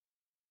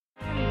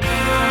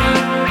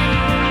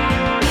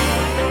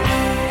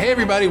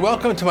everybody,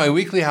 welcome to my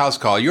weekly house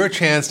call, your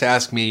chance to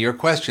ask me your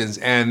questions.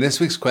 And this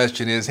week's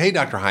question is, hey,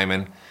 Dr.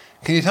 Hyman,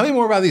 can you tell me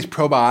more about these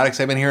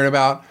probiotics I've been hearing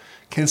about?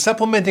 Can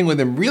supplementing with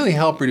them really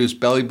help reduce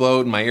belly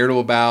bloat and my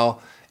irritable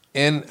bowel?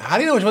 And how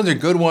do you know which ones are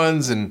good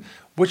ones and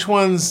which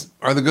ones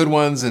are the good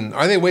ones? And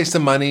are they a waste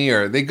of money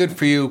or are they good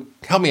for you?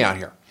 Help me out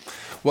here.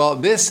 Well,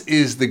 this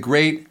is the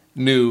great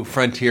new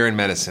frontier in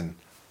medicine,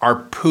 our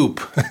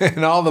poop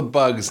and all the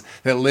bugs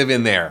that live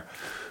in there.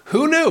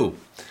 Who knew?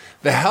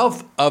 The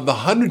health of the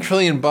 100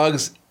 trillion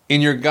bugs in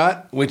your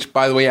gut, which,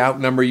 by the way,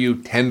 outnumber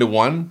you 10 to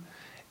 1,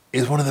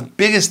 is one of the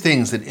biggest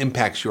things that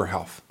impacts your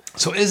health.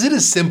 So is it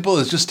as simple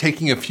as just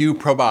taking a few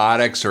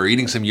probiotics or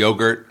eating some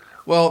yogurt?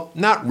 Well,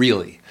 not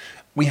really.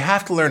 We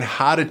have to learn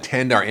how to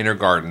tend our inner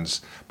gardens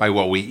by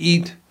what we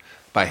eat,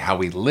 by how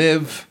we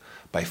live,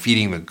 by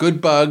feeding the good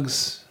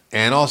bugs,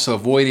 and also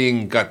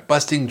avoiding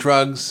gut-busting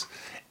drugs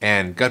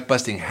and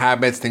gut-busting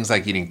habits, things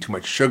like eating too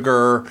much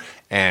sugar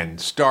and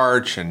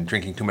starch and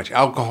drinking too much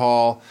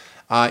alcohol.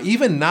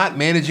 Even not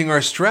managing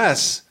our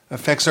stress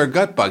affects our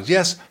gut bugs.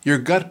 Yes, your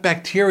gut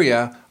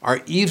bacteria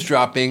are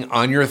eavesdropping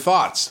on your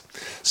thoughts.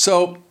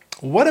 So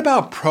what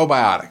about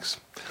probiotics?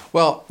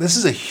 Well, this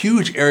is a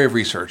huge area of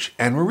research,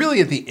 and we're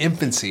really at the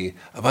infancy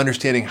of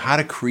understanding how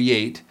to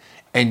create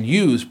and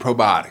use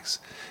probiotics.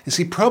 You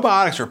see,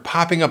 probiotics are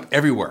popping up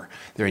everywhere.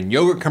 They're in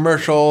yogurt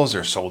commercials,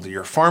 they're sold at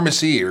your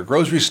pharmacy or your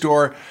grocery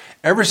store.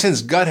 Ever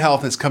since gut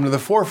health has come to the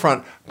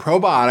forefront,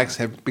 probiotics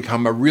have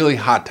become a really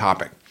hot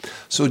topic.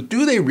 So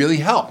do they really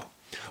help?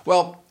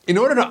 Well, in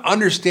order to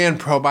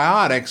understand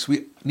probiotics,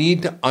 we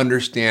need to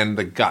understand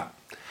the gut.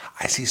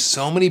 I see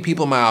so many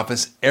people in my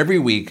office every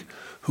week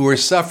who are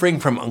suffering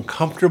from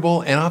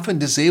uncomfortable and often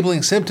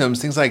disabling symptoms,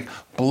 things like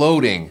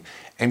bloating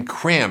and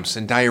cramps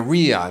and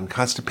diarrhea and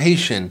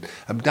constipation,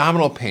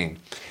 abdominal pain.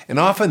 And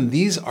often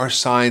these are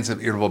signs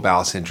of irritable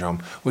bowel syndrome,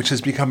 which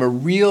has become a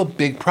real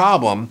big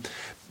problem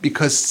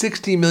because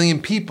 60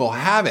 million people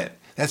have it.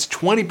 That's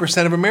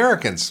 20% of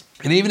Americans.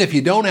 And even if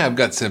you don't have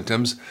gut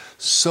symptoms,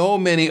 so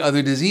many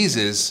other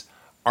diseases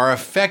are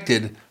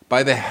affected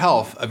by the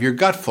health of your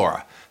gut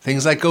flora.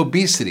 Things like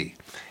obesity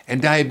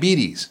and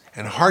diabetes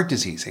and heart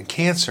disease and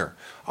cancer,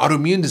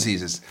 autoimmune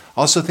diseases,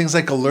 also things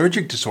like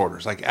allergic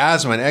disorders like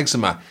asthma and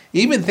eczema,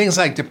 even things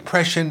like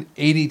depression,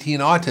 ADD,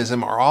 and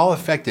autism are all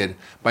affected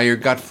by your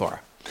gut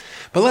flora.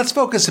 But let's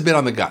focus a bit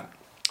on the gut.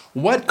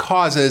 What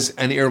causes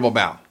an irritable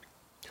bowel?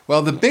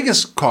 Well, the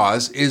biggest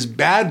cause is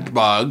bad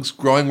bugs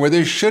growing where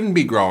they shouldn't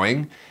be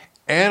growing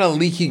and a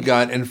leaky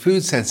gut and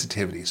food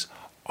sensitivities,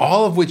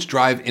 all of which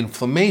drive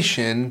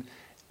inflammation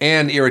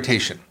and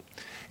irritation.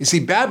 You see,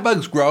 bad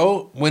bugs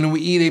grow when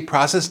we eat a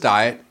processed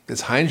diet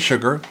that's high in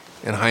sugar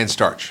and high in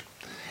starch,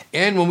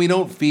 and when we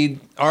don't feed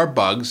our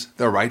bugs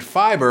the right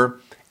fiber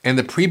and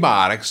the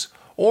prebiotics,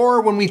 or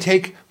when we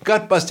take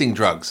gut-busting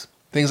drugs,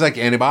 things like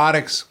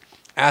antibiotics,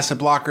 acid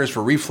blockers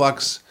for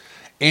reflux,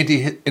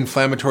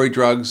 anti-inflammatory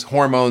drugs,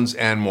 hormones,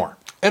 and more.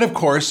 And of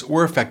course,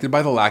 we're affected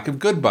by the lack of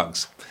good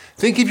bugs.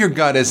 Think of your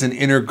gut as an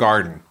inner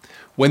garden.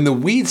 When the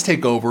weeds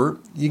take over,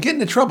 you get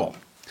into trouble.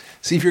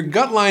 See, if your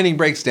gut lining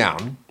breaks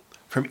down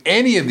from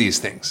any of these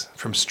things,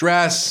 from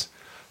stress,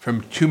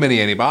 from too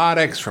many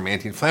antibiotics, from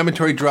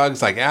anti-inflammatory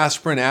drugs like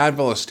aspirin,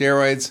 Advil, or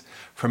steroids,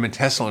 from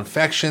intestinal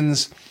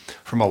infections,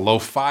 from a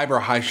low-fiber,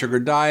 high-sugar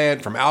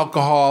diet, from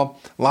alcohol,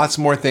 lots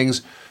more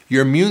things,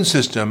 your immune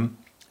system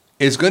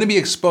is going to be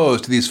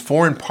exposed to these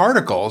foreign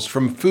particles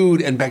from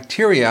food and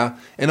bacteria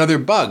and other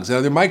bugs and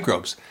other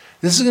microbes.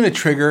 This is going to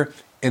trigger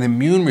an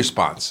immune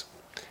response,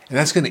 and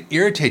that's going to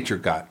irritate your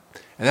gut,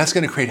 and that's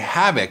going to create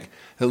havoc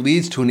that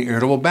leads to an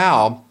irritable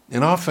bowel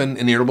and often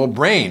an irritable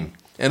brain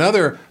and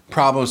other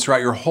problems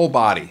throughout your whole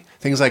body,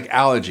 things like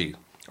allergy,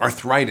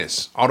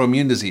 arthritis,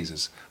 autoimmune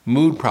diseases,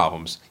 mood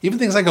problems, even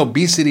things like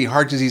obesity,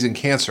 heart disease, and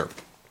cancer.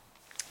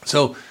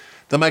 So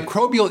the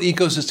microbial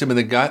ecosystem in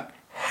the gut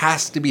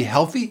has to be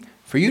healthy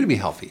for you to be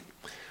healthy.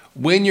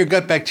 When your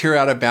gut bacteria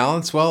are out of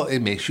balance, well, it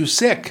makes you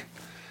sick.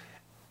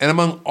 And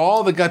among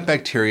all the gut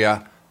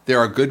bacteria, there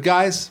are good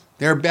guys,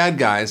 there are bad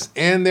guys,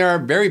 and there are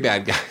very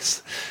bad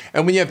guys.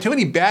 And when you have too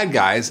many bad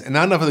guys and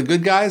not enough of the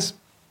good guys,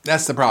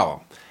 that's the problem.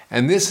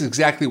 And this is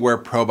exactly where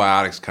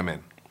probiotics come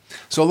in.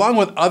 So along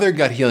with other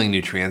gut healing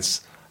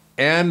nutrients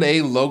and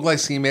a low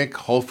glycemic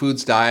whole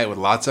foods diet with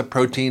lots of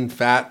protein,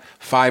 fat,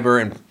 fiber,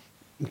 and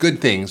good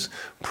things,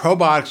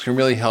 probiotics can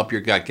really help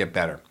your gut get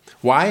better.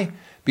 Why?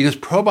 Because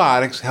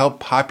probiotics help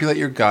populate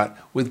your gut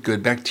with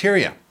good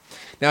bacteria.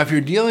 Now, if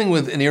you're dealing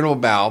with an irritable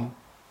bowel,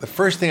 the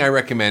first thing I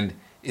recommend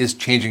is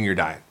changing your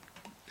diet.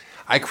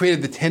 I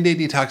created the 10-day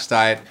detox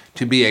diet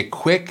to be a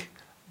quick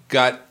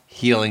gut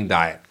healing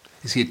diet.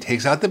 You see, it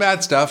takes out the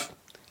bad stuff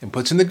and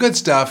puts in the good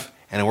stuff,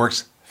 and it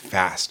works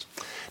fast.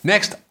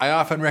 Next, I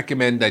often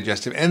recommend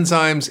digestive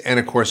enzymes and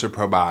a course of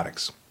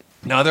probiotics.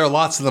 Now, there are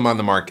lots of them on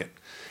the market,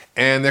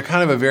 and they're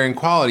kind of a varying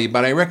quality,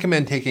 but I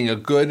recommend taking a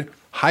good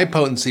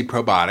high-potency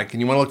probiotic,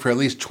 and you want to look for at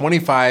least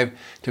 25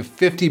 to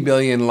 50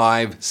 billion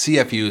live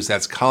CFUs,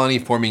 that's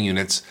colony-forming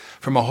units,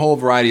 from a whole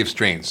variety of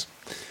strains.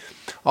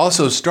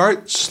 Also,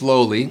 start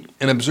slowly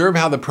and observe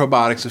how the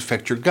probiotics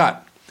affect your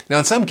gut. Now,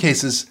 in some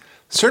cases,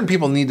 Certain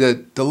people need to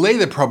delay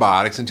the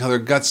probiotics until their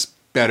gut's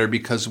better,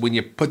 because when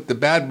you put the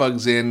bad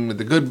bugs in with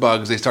the good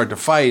bugs, they start to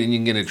fight and you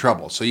can get into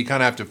trouble. So you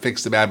kind of have to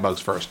fix the bad bugs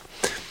first.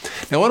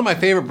 Now, one of my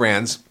favorite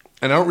brands,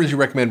 and I don't really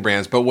recommend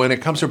brands, but when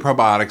it comes to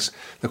probiotics,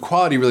 the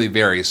quality really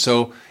varies.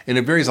 And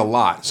it varies a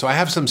lot. So I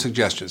have some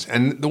suggestions.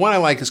 And the one I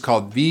like is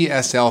called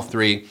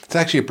VSL3. It's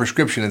actually a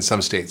prescription in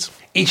some states.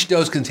 Each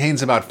dose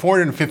contains about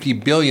 450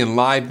 billion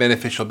live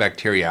beneficial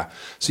bacteria.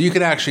 So you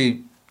can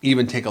actually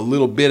even take a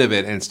little bit of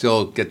it and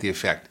still get the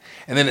effect.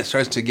 And then it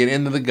starts to get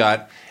into the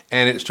gut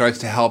and it starts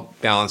to help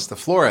balance the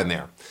flora in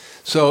there.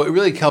 So it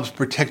really helps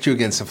protect you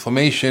against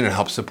inflammation. It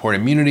helps support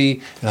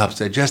immunity. It helps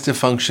digestive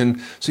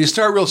function. So you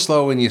start real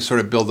slow and you sort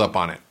of build up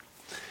on it.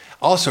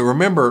 Also,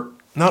 remember,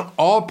 not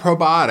all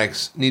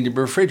probiotics need to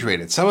be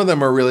refrigerated. Some of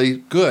them are really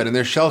good and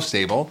they're shelf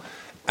stable,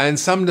 and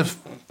some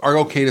are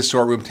okay to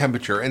store at room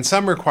temperature, and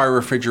some require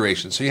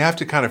refrigeration. So you have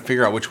to kind of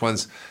figure out which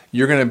ones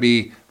you're going to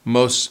be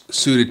most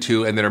suited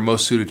to and that are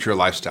most suited to your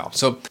lifestyle.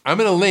 So I'm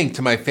going to link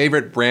to my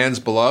favorite brands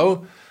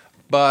below,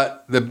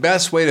 but the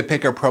best way to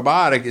pick a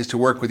probiotic is to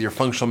work with your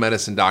functional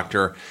medicine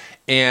doctor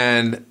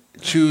and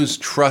choose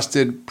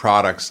trusted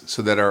products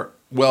so that are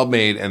well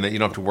made and that you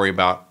don't have to worry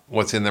about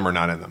what's in them or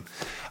not in them.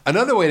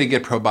 Another way to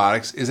get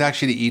probiotics is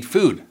actually to eat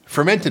food,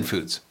 fermented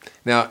foods.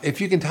 Now, if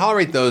you can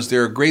tolerate those,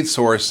 they're a great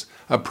source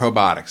of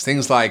probiotics.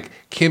 Things like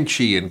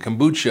kimchi and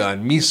kombucha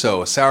and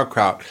miso,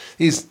 sauerkraut.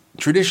 These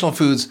traditional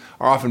foods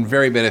are often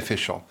very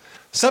beneficial.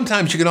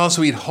 Sometimes you can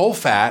also eat whole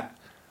fat,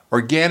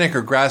 organic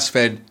or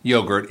grass-fed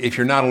yogurt if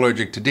you're not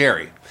allergic to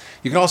dairy.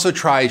 You can also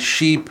try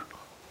sheep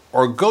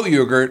or goat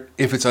yogurt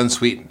if it's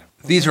unsweetened.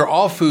 These are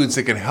all foods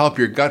that can help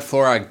your gut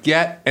flora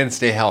get and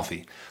stay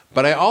healthy.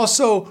 But I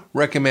also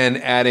recommend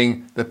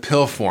adding the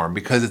pill form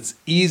because it's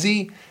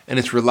easy and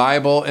it's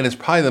reliable and it's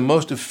probably the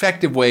most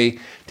effective way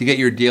to get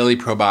your daily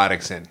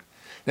probiotics in.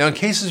 Now, in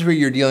cases where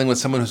you're dealing with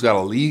someone who's got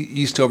a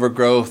yeast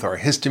overgrowth or a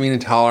histamine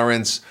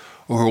intolerance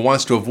or who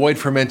wants to avoid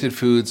fermented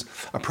foods,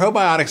 a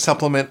probiotic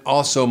supplement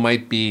also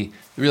might be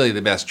really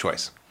the best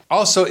choice.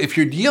 Also, if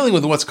you're dealing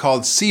with what's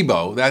called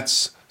SIBO,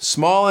 that's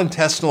small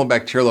intestinal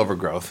bacterial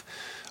overgrowth,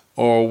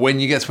 or when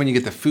you get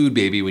the food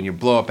baby, when you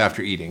blow up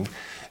after eating,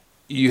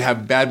 you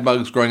have bad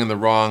bugs growing in the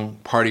wrong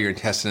part of your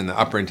intestine, in the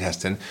upper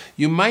intestine,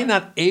 you might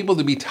not able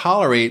to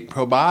tolerate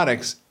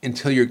probiotics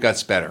until your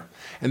gut's better.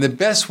 And the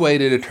best way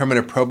to determine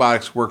if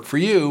probiotics work for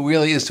you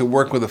really is to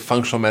work with a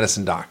functional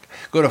medicine doc.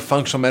 Go to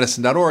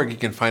functionalmedicine.org, you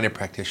can find a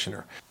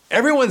practitioner.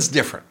 Everyone's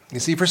different. You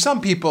see, for some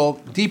people,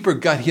 deeper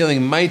gut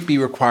healing might be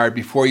required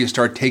before you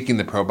start taking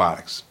the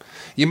probiotics.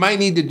 You might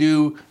need to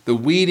do the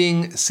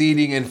weeding,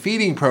 seeding, and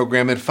feeding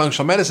program that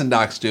functional medicine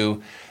docs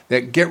do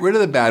that get rid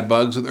of the bad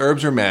bugs with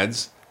herbs or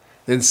meds,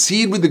 then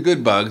seed with the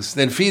good bugs,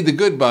 then feed the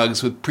good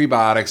bugs with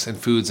prebiotics and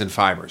foods and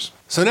fibers.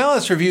 So now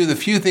let's review the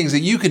few things that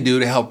you can do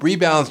to help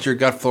rebalance your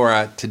gut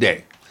flora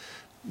today.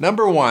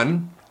 Number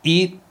 1,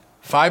 eat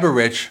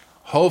fiber-rich,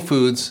 whole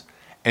foods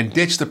and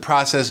ditch the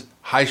processed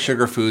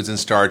high-sugar foods and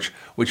starch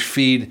which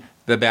feed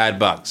the bad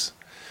bugs.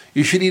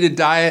 You should eat a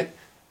diet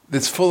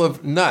that's full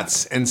of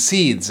nuts and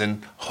seeds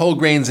and whole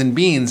grains and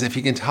beans if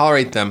you can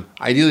tolerate them,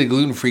 ideally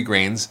gluten-free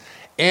grains,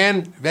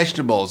 and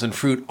vegetables and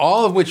fruit,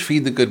 all of which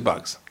feed the good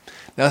bugs.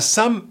 Now,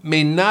 some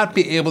may not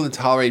be able to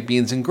tolerate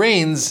beans and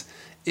grains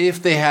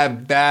if they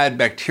have bad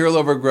bacterial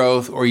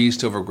overgrowth or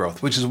yeast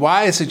overgrowth, which is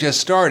why I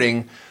suggest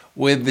starting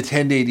with the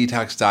 10-day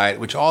detox diet,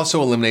 which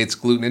also eliminates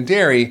gluten and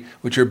dairy,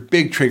 which are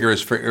big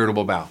triggers for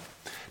irritable bowel.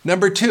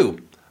 Number 2,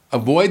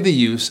 avoid the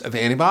use of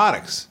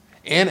antibiotics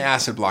and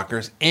acid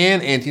blockers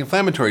and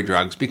anti-inflammatory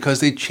drugs because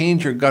they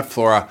change your gut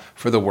flora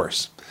for the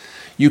worse.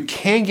 You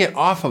can get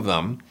off of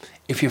them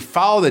if you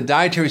follow the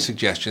dietary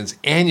suggestions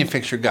and you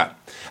fix your gut.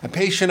 A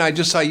patient I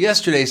just saw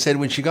yesterday said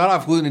when she got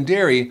off gluten and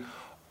dairy,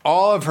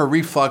 all of her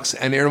reflux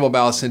and irritable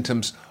bowel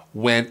symptoms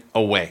went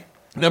away.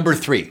 Number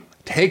 3,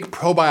 take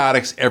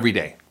probiotics every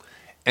day.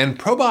 And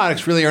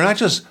probiotics really are not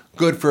just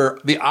good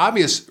for the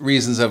obvious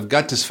reasons of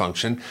gut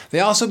dysfunction,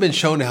 they've also been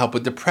shown to help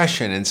with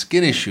depression and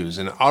skin issues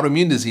and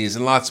autoimmune disease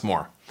and lots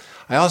more.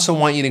 I also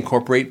want you to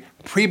incorporate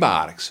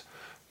prebiotics.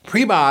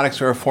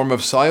 Prebiotics are a form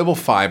of soluble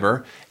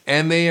fiber,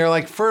 and they are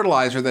like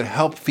fertilizer that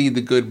help feed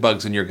the good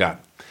bugs in your gut.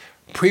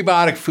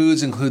 Prebiotic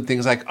foods include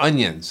things like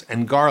onions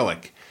and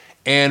garlic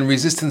and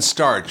resistant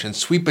starch and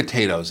sweet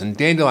potatoes and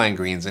dandelion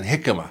greens and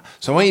jicama.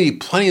 So I want you to eat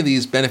plenty of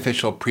these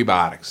beneficial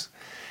prebiotics.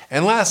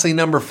 And lastly,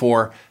 number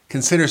 4,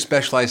 consider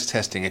specialized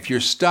testing. If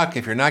you're stuck,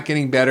 if you're not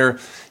getting better,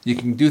 you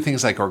can do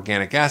things like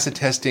organic acid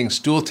testing,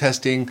 stool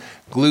testing,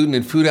 gluten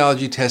and food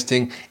allergy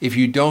testing if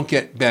you don't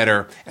get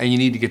better and you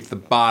need to get to the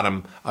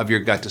bottom of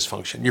your gut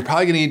dysfunction. You're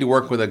probably going to need to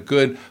work with a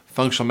good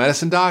functional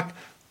medicine doc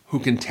who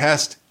can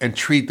test and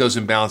treat those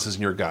imbalances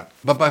in your gut.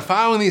 But by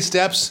following these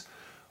steps,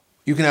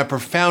 you can have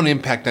profound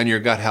impact on your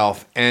gut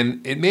health,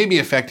 and it may be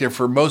effective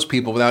for most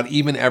people without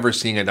even ever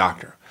seeing a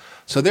doctor.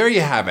 So there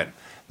you have it.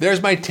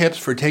 There's my tips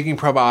for taking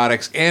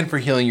probiotics and for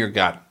healing your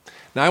gut.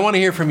 Now I want to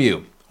hear from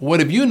you.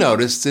 What have you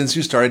noticed since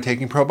you started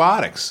taking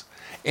probiotics?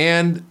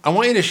 And I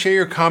want you to share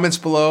your comments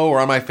below or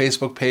on my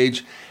Facebook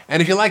page.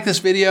 And if you like this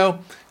video,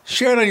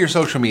 share it on your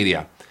social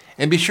media.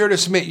 And be sure to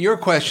submit your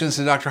questions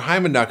to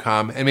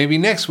drhyman.com, and maybe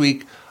next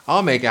week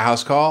I'll make a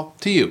house call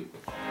to you.